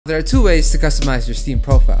There are two ways to customize your Steam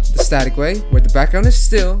profile. The static way, where the background is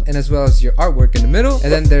still and as well as your artwork in the middle,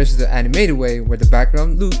 and then there's the animated way where the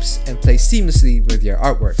background loops and plays seamlessly with your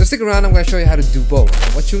artwork. So stick around, I'm going to show you how to do both.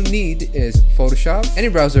 And what you'll need is Photoshop, any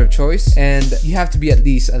browser of choice, and you have to be at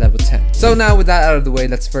least a level 10. So now with that out of the way,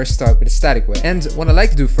 let's first start with the static way. And what I like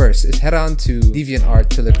to do first is head on to DeviantArt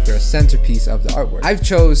to look for a centerpiece of the artwork. I've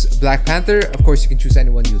chose Black Panther. Of course, you can choose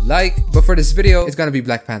anyone you like, but for this video, it's gonna be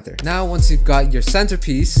Black Panther. Now, once you've got your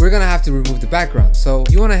centerpiece, we're gonna have to remove the background. So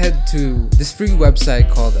you wanna head to this free website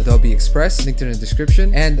called Adobe Express, linked in the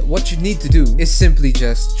description. And what you need to do is simply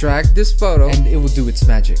just drag this photo and it will do its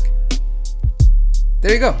magic.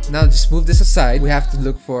 There you go. Now just move this aside. We have to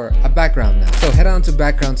look for a background now. So head on to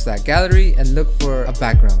backgrounds.gallery and look for a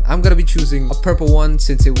background. I'm gonna be choosing a purple one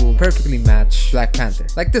since it will perfectly match Black Panther.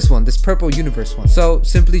 Like this one, this purple universe one. So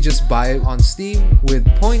simply just buy it on Steam with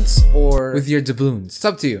points or with your doubloons. It's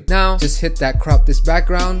up to you. Now just hit that crop this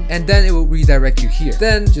background and then it will redirect you here.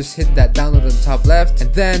 Then just hit that download on the top left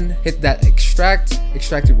and then hit that extract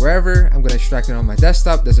it wherever. I'm gonna extract it on my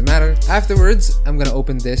desktop, doesn't matter. Afterwards, I'm gonna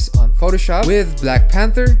open this on Photoshop with Black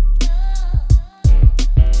Panther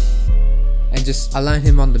and just align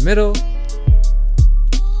him on the middle.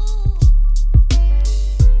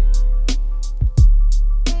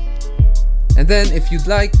 And then if you'd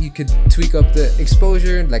like, you could tweak up the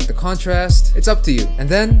exposure, like the contrast. It's up to you. And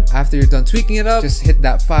then after you're done tweaking it up, just hit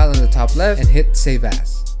that file on the top left and hit save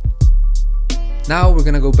as. Now we're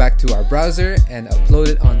gonna go back to our browser and upload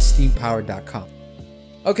it on steampower.com.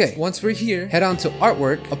 Okay, once we're here, head on to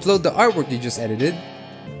artwork, upload the artwork you just edited.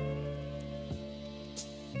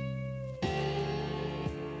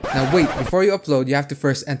 Now wait, before you upload, you have to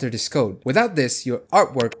first enter this code. Without this, your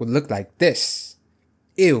artwork would look like this.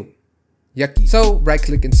 Ew. Yucky. So right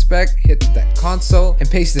click inspect, hit that console and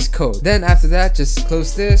paste this code. Then after that, just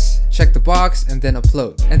close this, check the box and then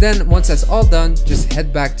upload. And then once that's all done, just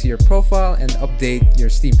head back to your profile and update your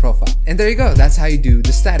Steam profile. And there you go, that's how you do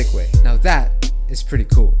the static way. Now that is pretty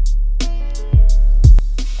cool.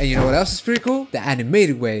 And you know what else is pretty cool? The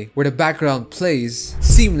animated way, where the background plays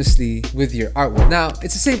seamlessly with your artwork. Now,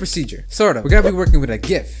 it's the same procedure, sort of. We're gonna be working with a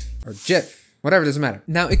GIF or GIF. Whatever, doesn't matter.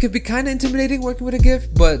 Now, it could be kind of intimidating working with a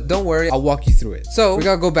GIF, but don't worry, I'll walk you through it. So, we're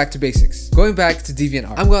gonna go back to basics. Going back to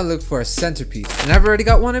DeviantArt, I'm gonna look for a centerpiece. And I've already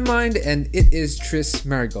got one in mind, and it is Triss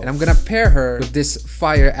Marigold. And I'm gonna pair her with this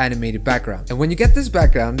fire animated background. And when you get this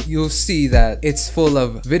background, you'll see that it's full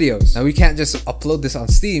of videos. Now, we can't just upload this on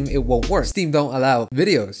Steam, it won't work. Steam don't allow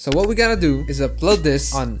videos. So what we gotta do is upload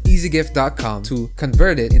this on easygif.com to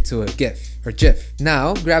convert it into a GIF. Or GIF.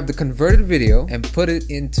 Now, grab the converted video and put it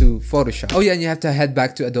into Photoshop. Oh yeah, and you have to head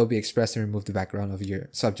back to Adobe Express and remove the background of your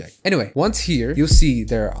subject. Anyway, once here, you'll see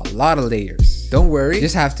there are a lot of layers. Don't worry, you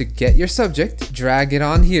just have to get your subject, drag it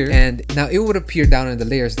on here, and now it would appear down in the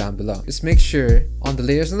layers down below. Just make sure on the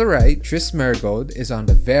layers on the right, Triss Marigold is on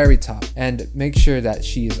the very top, and make sure that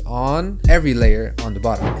she is on every layer on the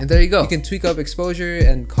bottom. And there you go. You can tweak up exposure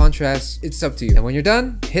and contrast, it's up to you. And when you're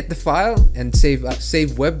done, hit the file and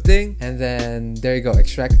save web thing, and then there you go,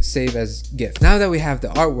 extract, save as GIF. Now that we have the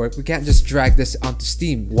artwork, we can't just drag this onto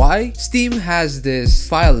Steam. Why? Steam has this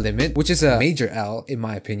file limit, which is a major L in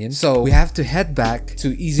my opinion. So we have to head back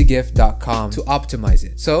to easygif.com to optimize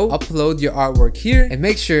it. So upload your artwork here and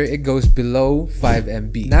make sure it goes below 5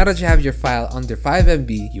 MB. Now that you have your file under 5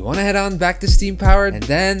 MB, you want to head on back to Steam Powered, and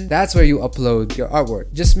then that's where you upload your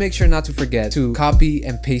artwork. Just make sure not to forget to copy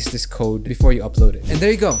and paste this code before you upload it. And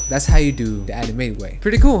there you go. That's how you do the animated way.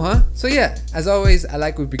 Pretty cool, huh? So yeah, as always, a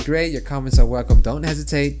like would be great. Your comments are welcome. Don't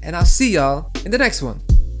hesitate. And I'll see y'all in the next one.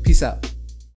 Peace out.